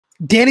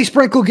Danny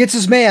Sprinkle gets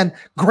his man.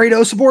 Great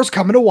Osobor's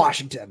coming to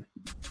Washington.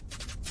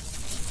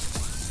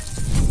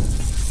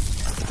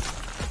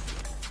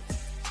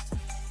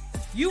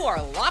 You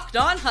are Locked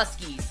On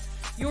Huskies,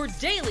 your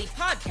daily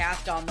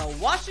podcast on the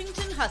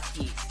Washington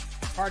Huskies,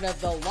 part of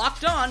the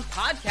Locked On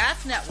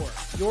Podcast Network,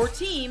 your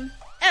team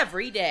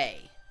every day.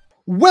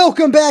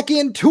 Welcome back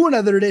into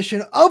another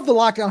edition of the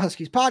Locked On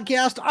Huskies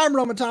podcast. I'm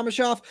Roman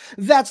Tomashoff.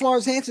 That's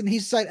Lars Hanson.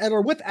 He's the site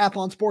editor with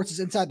Athlon Sports'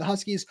 Inside the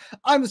Huskies.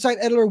 I'm the site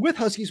editor with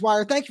Huskies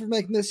Wire. Thank you for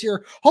making this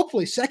your,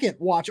 hopefully, second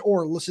watch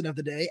or listen of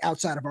the day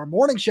outside of our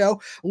morning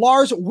show.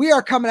 Lars, we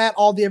are coming at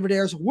all the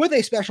everydayers with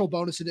a special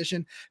bonus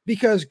edition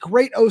because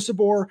great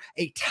Osobor,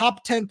 a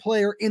top 10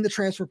 player in the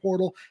transfer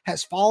portal,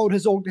 has followed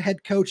his old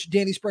head coach,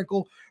 Danny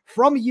Sprinkle,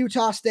 from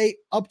Utah State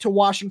up to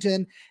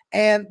Washington.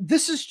 And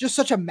this is just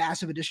such a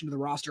massive addition to the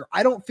roster.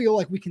 I don't feel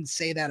like we can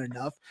say that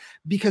enough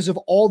because of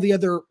all the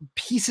other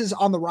pieces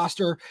on the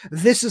roster.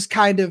 This is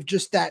kind of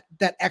just that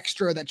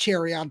extra, that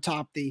cherry on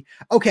top. This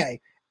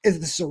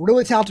is a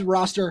really talented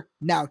roster.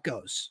 Now it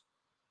goes.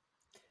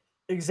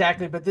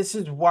 Exactly. But this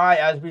is why,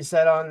 as we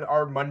said on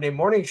our Monday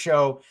morning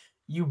show,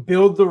 you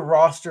build the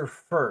roster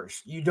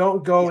first. You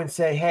don't go and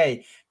say,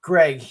 hey,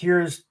 Greg,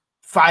 here's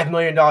 $5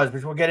 million,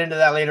 which we'll get into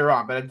that later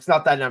on, but it's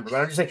not that number. But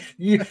I'm just saying,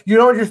 you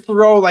don't just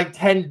throw like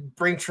 10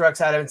 brink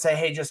trucks at him and say,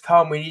 hey, just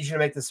come. We need you to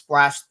make the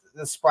splash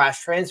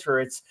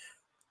transfer.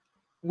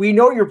 We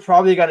know you're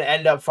probably going to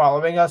end up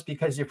following us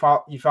because you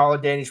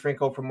followed Danny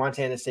Sprinkle from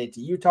Montana State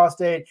to Utah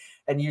State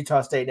and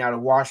Utah State now to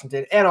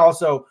Washington. And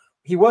also,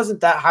 he wasn't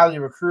that highly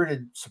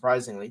recruited,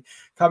 surprisingly,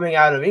 coming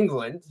out of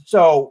England.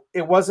 So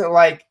it wasn't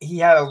like he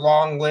had a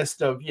long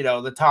list of,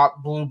 the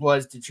top blue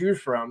bloods to choose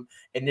from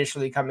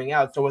initially coming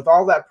out. So with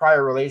all that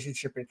prior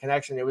relationship and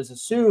connection, it was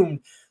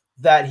assumed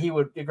that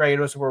Greg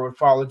Osobor would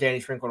follow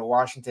Danny Sprinkle to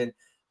Washington.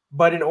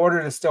 But in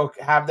order to still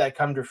have that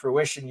come to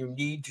fruition, you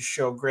need to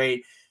show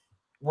great.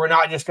 We're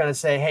not just going to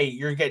say, hey,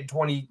 you're getting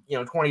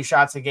 20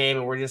 shots a game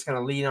and we're just going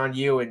to lean on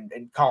you and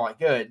call it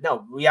good.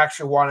 No, we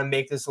actually want to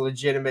make this a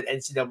legitimate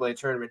NCAA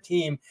tournament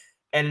team.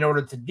 And in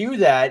order to do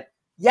that,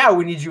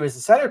 we need you as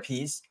a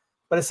centerpiece,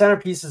 but a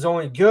centerpiece is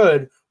only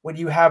good when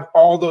you have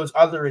all those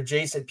other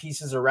adjacent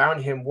pieces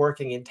around him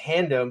working in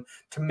tandem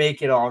to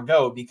make it all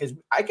go. Because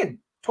I can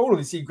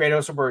totally see Great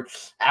Osobor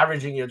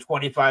averaging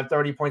 25,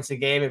 30 points a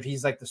game if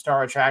he's like the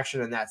star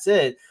attraction and that's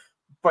it.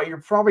 But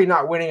you're probably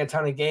not winning a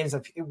ton of games.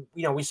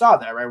 We saw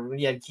that, right? When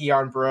you had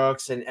Keon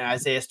Brooks and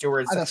Isaiah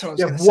Stewart. That's what I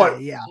was going to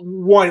say, yeah.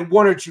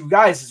 One or two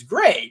guys is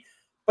great,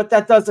 but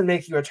that doesn't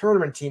make you a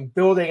tournament team.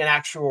 Building an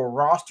actual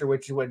roster,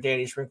 which is what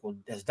Danny Sprinkle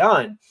has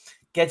done,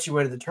 gets you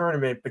into the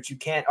tournament, but you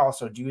can't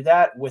also do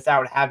that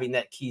without having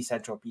that key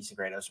central piece of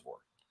Great Osobor.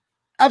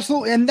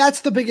 Absolutely. And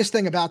that's the biggest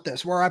thing about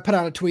this, where I put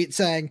out a tweet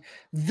saying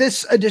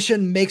this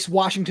addition makes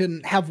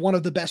Washington have one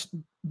of the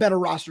better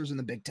rosters in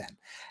the Big Ten.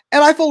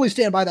 And I fully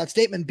stand by that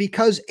statement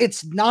because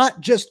it's not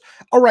just,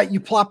 all right, you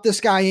plop this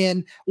guy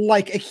in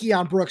like a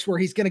Keon Brooks where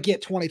he's going to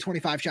get 20,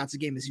 25 shots a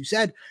game, as you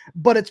said,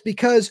 but it's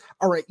because,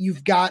 all right,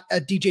 you've got a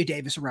DJ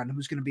Davis around him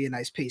who's going to be a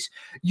nice piece.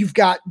 You've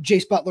got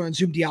Jace Butler and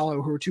Zoom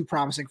Diallo, who are two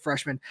promising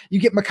freshmen. You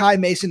get Makai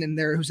Mason in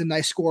there, who's a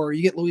nice scorer.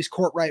 You get Luis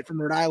Courtwright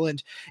from Rhode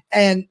Island.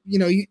 And,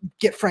 you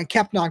get Frank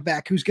Kepnog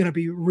back, who's going to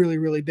be really,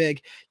 really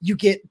big. You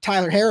get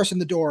Tyler Harris in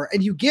the door,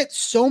 and you get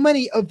so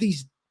many of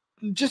these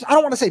I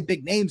don't want to say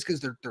big names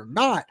because they're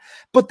not,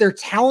 but they're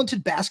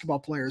talented basketball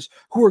players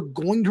who are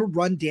going to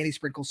run Danny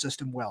Sprinkle's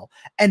system well.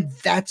 And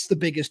that's the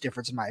biggest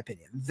difference in my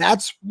opinion.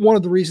 That's one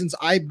of the reasons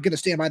I'm going to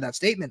stand by that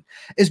statement,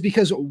 is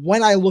because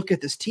when I look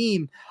at this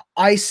team,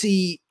 I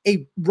see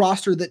a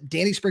roster that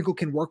Danny Sprinkle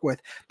can work with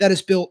that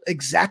is built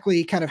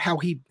exactly kind of how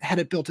he had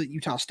it built at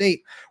Utah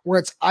State, where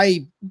it's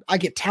I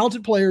get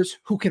talented players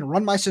who can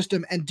run my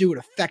system and do it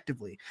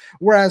effectively.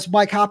 Whereas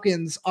Mike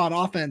Hopkins on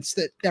offense,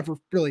 that never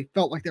really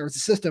felt like there was a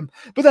system,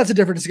 but that's a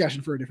different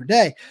discussion for a different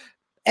day.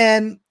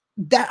 And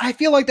that I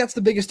feel like that's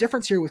the biggest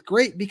difference here with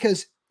Great,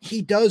 because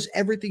he does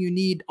everything you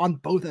need on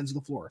both ends of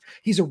the floor.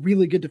 He's a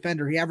really good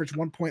defender. He averaged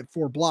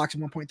 1.4 blocks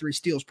and 1.3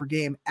 steals per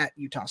game at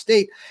Utah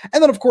State.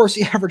 And then, of course,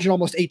 he averaged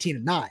almost 18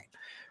 and 9,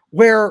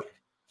 where,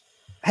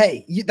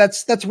 hey,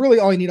 that's really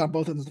all you need on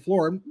both ends of the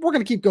floor. And we're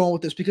going to keep going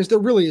with this because there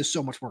really is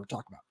so much more to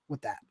talk about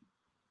with that.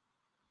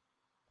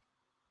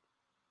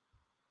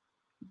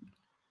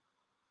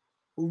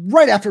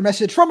 Right after a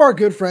message from our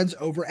good friends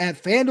over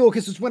at FanDuel,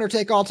 because it's winner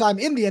take all time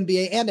in the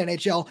NBA and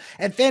NHL,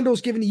 and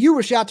FanDuel's giving you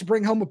a shot to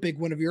bring home a big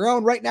win of your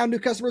own. Right now, new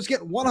customers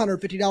get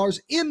 $150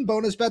 in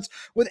bonus bets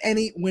with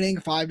any winning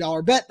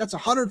 $5 bet. That's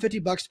 $150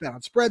 to bet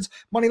on spreads,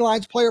 money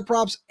lines, player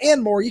props,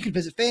 and more. You can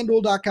visit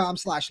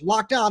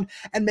FanDuel.com/lockdown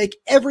and make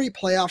every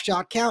playoff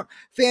shot count.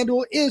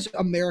 FanDuel is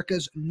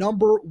America's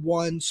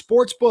 #1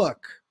 sports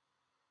book.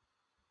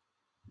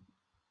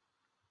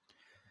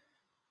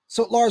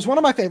 So, Lars, one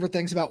of my favorite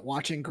things about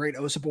watching Great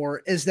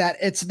Osobor is that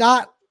it's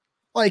not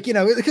like,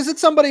 because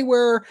it's somebody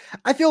where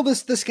I feel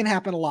this can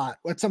happen a lot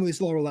at some of these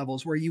lower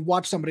levels where you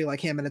watch somebody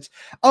like him and it's,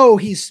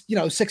 he's,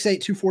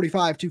 6'8",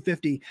 245,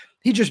 250.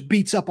 he just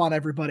beats up on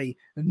everybody.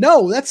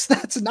 No, that's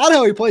not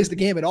how he plays the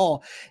game at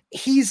all.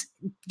 He's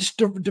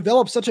just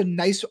developed such a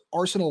nice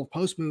arsenal of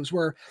post moves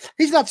where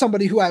he's not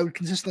somebody who I would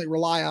consistently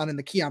rely on in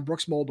the Keon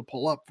Brooks mold to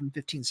pull up from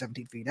 15,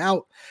 17 feet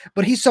out,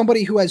 but he's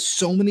somebody who has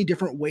so many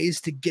different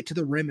ways to get to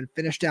the rim and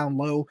finish down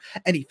low,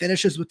 and he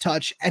finishes with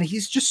touch, and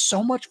he's just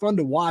so much fun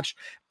to watch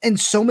in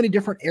so many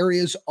different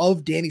areas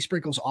of Danny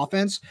Sprinkle's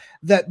offense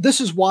that this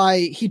is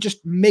why he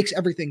just makes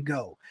everything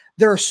go.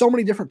 There are so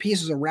many different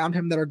pieces around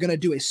him that are going to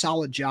do a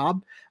solid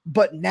job,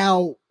 but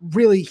now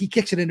really he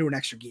kicks it into an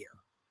extra gear.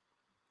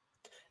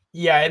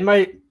 Yeah, in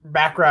my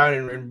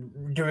background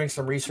and doing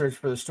some research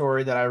for the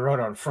story that I wrote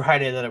on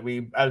Friday,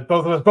 that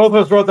both of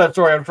us wrote that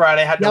story on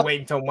Friday. I had to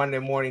wait until Monday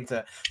morning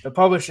to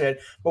publish it.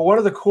 But one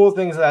of the cool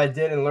things that I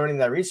did in learning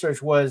that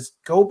research was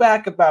go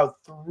back about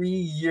 3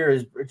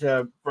 years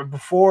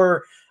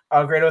before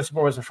Great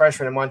Osobor was a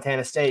freshman at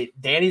Montana State.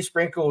 Danny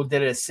Sprinkle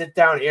did a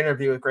sit-down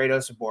interview with Great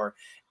Osobor.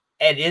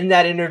 And in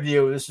that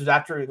interview, this was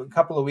after a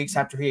couple of weeks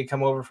after he had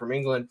come over from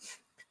England,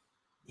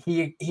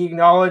 he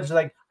acknowledged,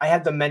 like, I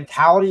had the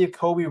mentality of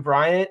Kobe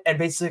Bryant, and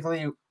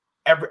basically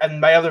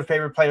and my other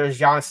favorite player is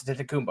Giannis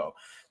Antetokounmpo.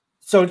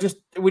 So just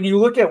when you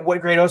look at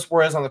what Great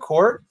Osobor is on the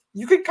court,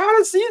 you can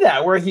kind of see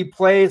that, where he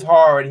plays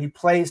hard, he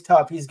plays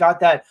tough. He's got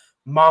that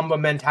Mamba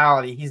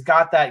mentality. He's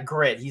got that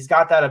grit. He's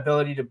got that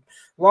ability to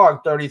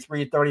log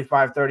 33,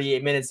 35,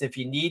 38 minutes if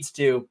he needs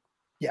to.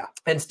 Yeah.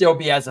 And still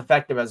be as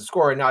effective as a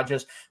scorer, not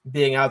just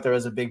being out there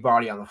as a big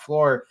body on the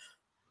floor.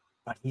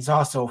 But he's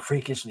also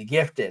freakishly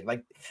gifted.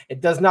 Like, it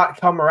does not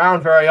come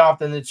around very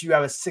often that you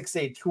have a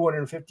 6'8",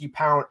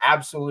 250-pound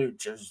absolute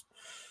just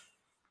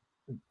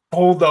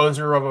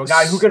bulldozer of a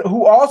guy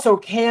who also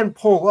can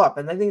pull up.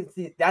 And I think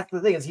that's the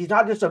thing, is he's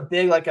not just a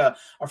big, like a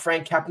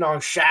Frank Kapnong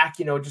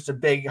Shaq, just a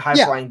big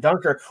high-flying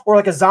dunker, or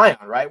like a Zion,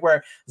 right?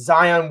 Where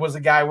Zion was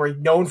a guy where he's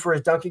known for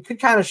his dunking, could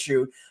kind of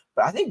shoot.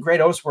 But I think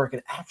Great Osobor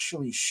can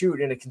actually shoot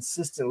in a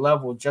consistent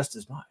level just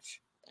as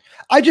much.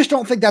 I just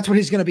don't think that's what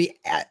he's going to be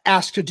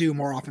asked to do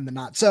more often than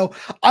not. So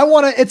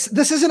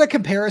this isn't a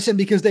comparison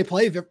because they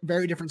play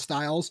very different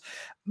styles,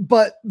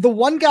 but the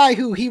one guy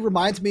who he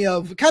reminds me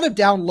of kind of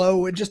down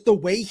low and just the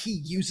way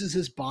he uses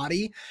his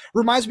body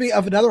reminds me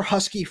of another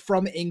Husky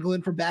from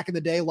England from back in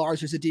the day. Lars,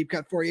 there's a deep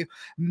cut for you.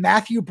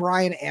 Matthew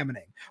Bryan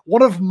Ammoning,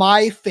 one of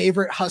my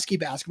favorite Husky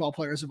basketball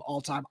players of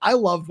all time. I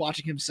loved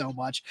watching him so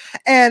much.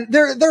 And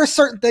there are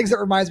certain things that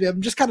reminds me of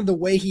him, just kind of the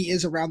way he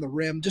is around the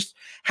rim, just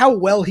how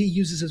well he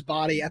uses his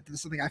body.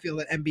 Something I feel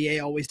that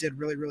NBA always did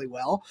really, really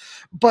well.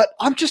 But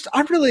I'm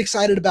really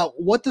excited about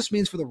what this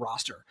means for the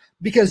roster,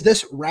 because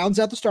this rounds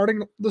out the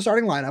starting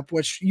lineup,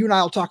 which you and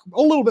I will talk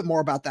a little bit more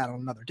about that on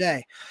another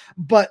day.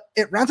 But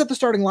it rounds out the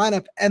starting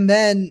lineup, and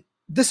then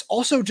this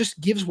also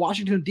just gives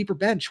Washington a deeper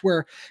bench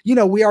where,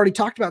 we already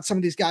talked about some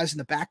of these guys in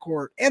the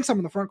backcourt and some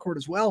in the front court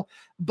as well.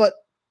 But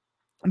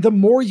the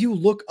more you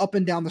look up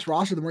and down this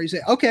roster, the more you say,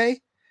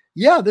 okay,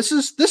 yeah, this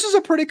is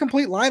a pretty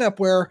complete lineup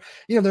where,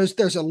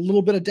 there's a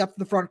little bit of depth in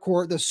the front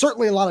court. There's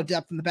certainly a lot of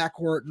depth in the back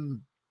court, and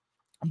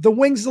the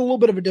wings is a little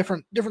bit of a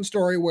different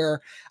story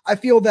where I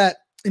feel that,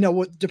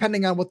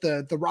 depending on what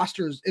the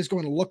roster is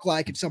going to look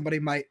like, if somebody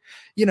might,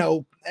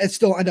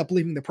 still end up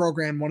leaving the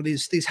program, one of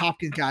these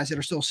Hopkins guys that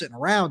are still sitting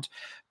around,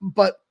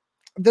 but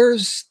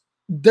there's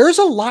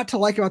a lot to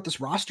like about this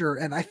roster.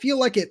 And I feel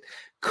like it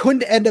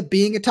couldn't end up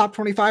being a top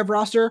 25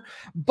 roster,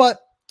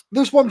 but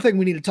there's one thing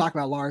we need to talk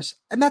about, Lars,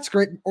 and that's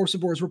Great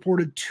Osobor's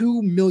reported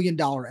 $2 million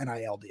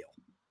NIL deal.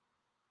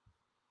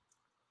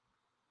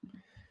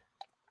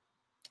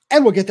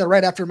 And we'll get there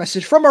right after a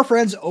message from our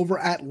friends over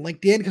at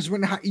LinkedIn, because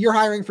when you're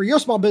hiring for your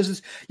small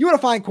business, you want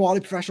to find quality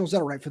professionals that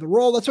are right for the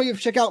role. That's why you have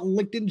to check out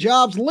LinkedIn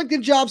Jobs.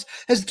 LinkedIn Jobs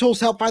has the tools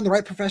to help find the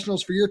right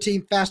professionals for your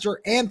team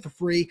faster and for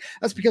free.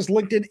 That's because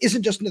LinkedIn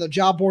isn't just another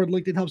job board.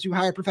 LinkedIn helps you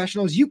hire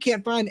professionals you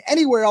can't find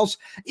anywhere else,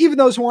 even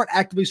those who aren't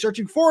actively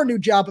searching for a new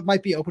job but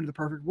might be open to the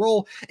perfect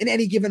role. In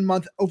any given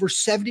month, over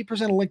 70%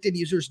 of LinkedIn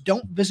users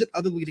don't visit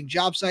other leading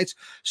job sites.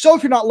 So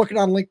if you're not looking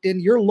on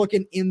LinkedIn, you're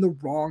looking in the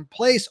wrong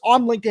place.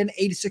 On LinkedIn,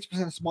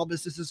 86% of small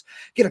businesses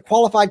get a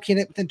qualified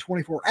candidate within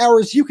 24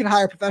 hours. You can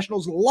hire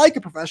professionals like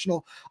a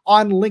professional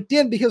on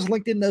LinkedIn, because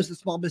LinkedIn knows that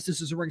small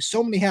businesses are wearing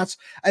so many hats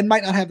and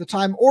might not have the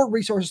time or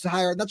resources to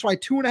hire. That's why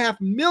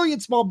 2.5 million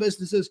small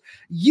businesses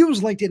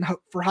use LinkedIn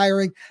for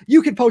hiring.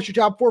 You can post your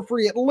job for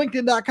free at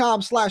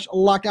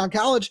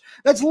linkedin.com/lockdowncollege.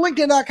 That's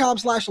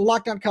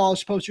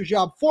linkedin.com/lockdowncollege. Post your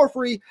job for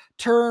free.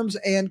 Terms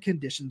and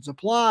conditions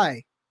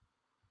apply.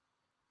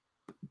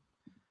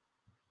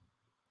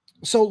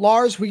 So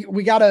Lars,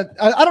 we gotta,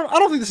 I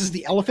don't think this is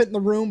the elephant in the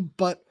room,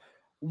 but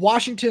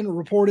Washington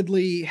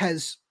reportedly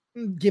has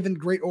given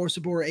Great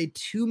Osobor a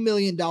 $2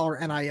 million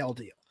NIL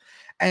deal.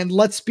 And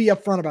let's be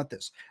upfront about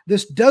this.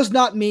 This does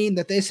not mean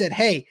that they said,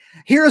 hey,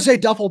 here's a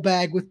duffel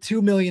bag with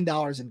 $2 million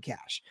in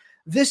cash.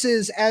 This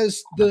is,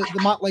 as the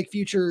Montlake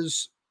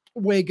Futures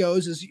way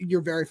goes, as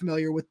you're very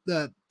familiar with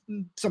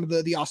some of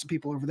the awesome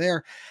people over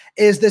there,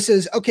 this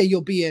is okay.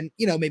 You'll be in,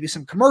 maybe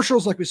some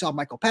commercials like we saw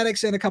Michael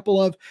Penix in a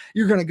couple of.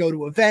 You're going to go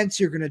to events.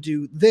 You're going to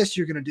do this.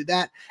 You're going to do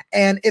that.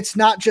 And it's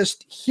not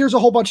just, here's a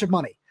whole bunch of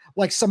money.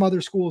 like some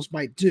other schools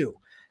might do.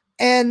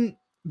 And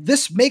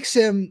this makes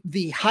him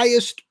the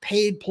highest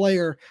paid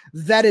player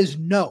that is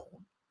known.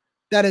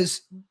 That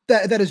is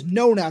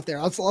known out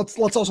there. Let's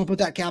also put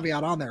that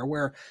caveat on there,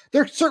 where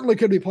there certainly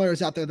could be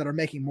players out there that are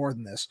making more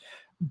than this,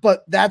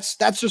 but that's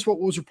just what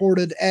was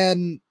reported.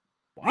 And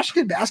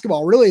Washington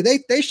basketball, really,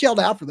 they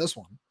shelled out for this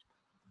one.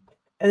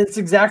 And it's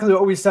exactly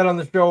what we said on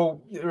the show,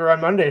 or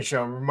on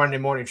Monday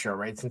morning show,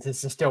 right? Since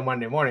this is still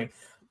Monday morning,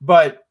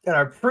 but in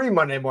our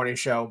pre-Monday morning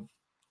show,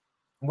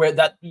 where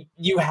that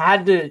you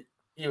had to.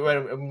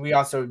 And we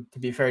also, to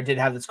be fair, did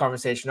have this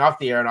conversation off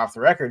the air and off the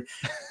record,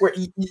 where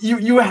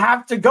you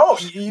have to go.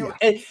 You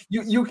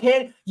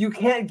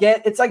can't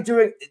get. It's like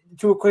doing,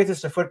 to equate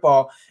this to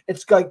football,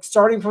 it's like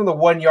starting from the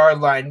 1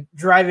 yard line,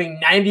 driving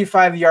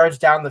 95 yards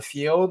down the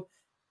field,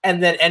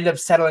 and then end up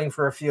settling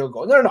for a field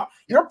goal. No,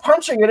 you're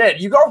punching it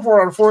in. You go for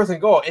it on 4th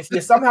and goal. If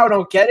you somehow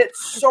don't get it,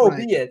 so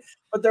be it.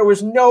 But there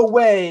was no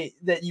way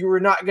that you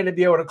were not going to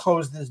be able to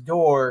close this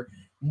door,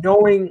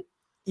 knowing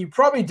you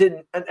probably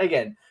didn't. And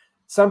again,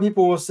 some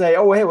people will say,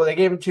 oh, hey, well, they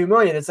gave him $2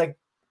 million. It's like,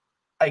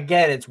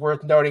 again, it's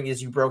worth noting,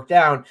 as you broke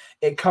down,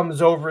 it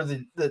comes over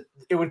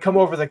it would come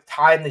over the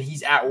time that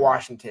he's at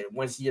Washington.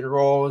 Once he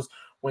enrolls,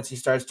 once he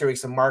starts doing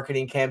some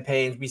marketing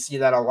campaigns, we see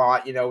that a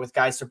lot, with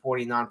guys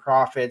supporting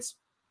nonprofits.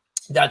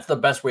 That's the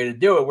best way to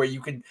do it, where you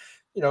can,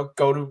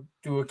 go to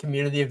do a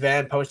community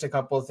event, post a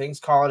couple of things,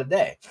 call it a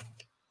day.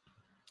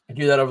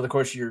 Do that over the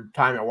course of your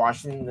time at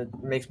Washington.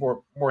 That makes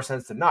more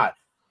sense than not.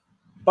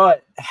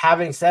 But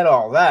having said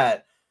all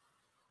that,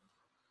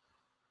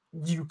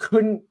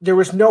 there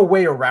was no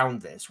way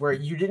around this, where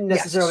you didn't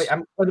necessarily, yes.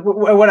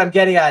 What I'm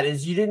getting at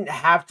is you didn't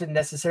have to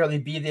necessarily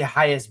be the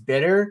highest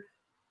bidder,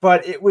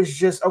 but it was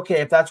just,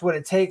 okay, if that's what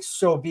it takes,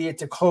 so be it,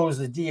 to close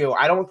the deal.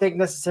 I don't think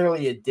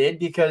necessarily it did,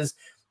 because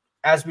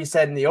as we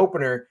said in the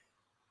opener,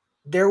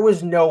 there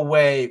was no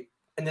way,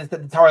 and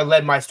that's how I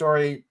led my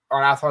story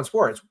on Athlon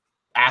Sports.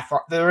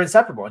 They're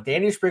inseparable.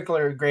 Danny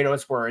Sprinkler and Great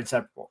Oats were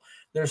inseparable.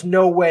 There's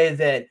no way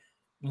that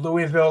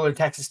Louisville or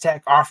Texas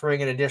Tech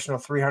offering an additional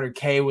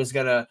 $300K was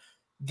going to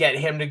get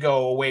him to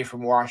go away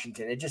from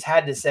Washington. It just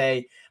had to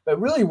say, but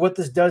really what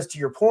this does, to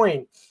your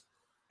point,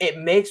 it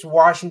makes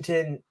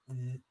Washington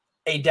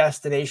a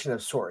destination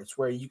of sorts,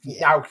 where you can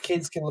now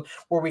kids can,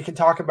 where we can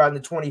talk about in the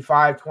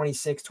 25,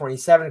 26,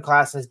 27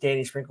 classes,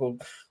 Danny Sprinkle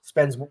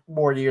spends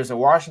more years at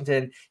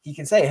Washington. He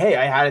can say, hey,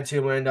 I had a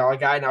 $2 million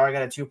guy. Now I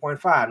got a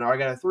 2.5. Now I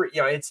got a 3.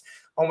 It's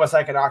almost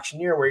like an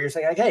auctioneer, where you're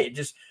saying, like, hey,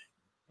 just,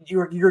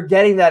 you're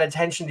getting that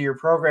attention to your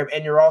program,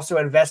 and you're also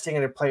investing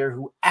in a player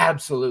who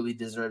absolutely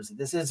deserves it.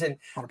 This isn't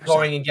 100%.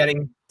 Going and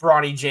getting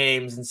Bronny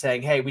James and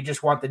saying, hey, we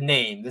just want the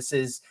name. This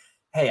is,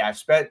 hey, I've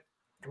spent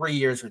 3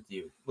 years with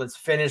you. Let's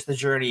finish the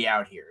journey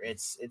out here.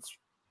 It's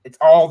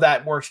all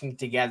that working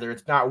together.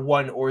 It's not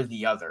one or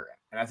the other.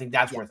 And I think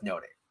that's worth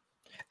noting.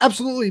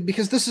 Absolutely,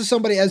 because this is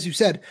somebody, as you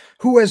said,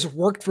 who has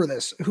worked for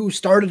this, who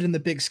started in the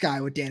Big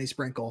Sky with Danny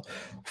Sprinkle,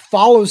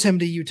 follows him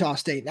to Utah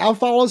State, now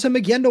follows him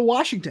again to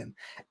Washington.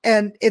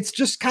 And it's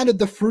just kind of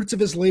the fruits of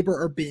his labor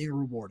are being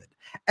rewarded.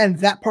 And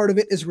that part of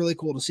it is really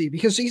cool to see,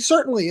 because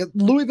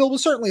Louisville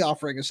was certainly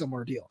offering a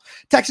similar deal.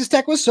 Texas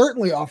Tech was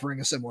certainly offering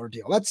a similar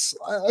deal. That's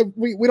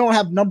we don't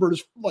have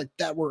numbers like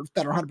that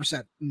that are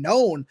 100%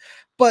 known,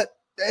 but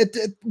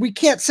we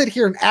can't sit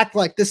here and act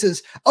like this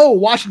is, oh,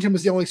 Washington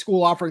was the only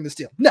school offering this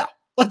deal. No.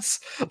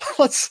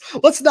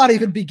 Let's not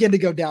even begin to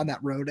go down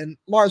that road. And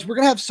Lars, we're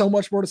going to have so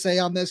much more to say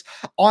on this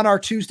on our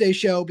Tuesday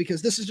show,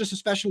 because this is just a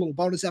special little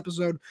bonus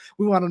episode.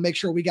 We want to make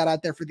sure we got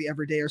out there for the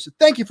everydayers. So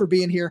thank you for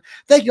being here.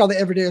 Thank you all the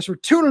everydayers for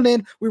tuning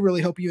in. We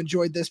really hope you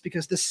enjoyed this,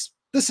 because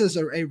this is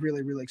a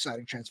really, really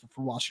exciting transfer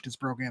for Washington's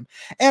program.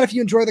 And if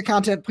you enjoy the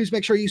content, please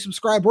make sure you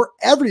subscribe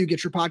wherever you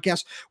get your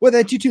podcasts, whether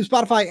it's YouTube,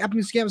 Spotify, Apple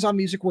Music, Amazon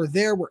Music. We're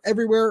there. We're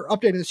everywhere,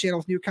 updating this channel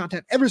with new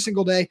content every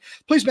single day.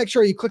 Please make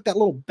sure you click that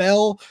little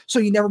bell so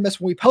you never miss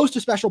when we post a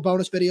special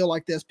bonus video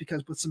like this,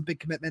 because with some big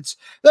commitments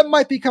that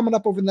might be coming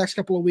up over the next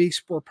couple of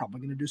weeks, we're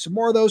probably going to do some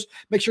more of those.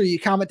 Make sure you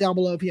comment down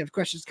below if you have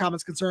questions,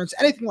 comments, concerns,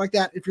 anything like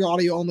that. If you're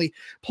audio only,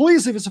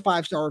 please leave us a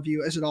 5-star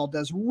review, as it all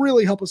does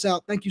really help us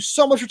out. Thank you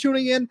so much for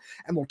tuning in,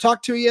 and we'll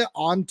talk to you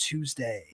on Tuesday.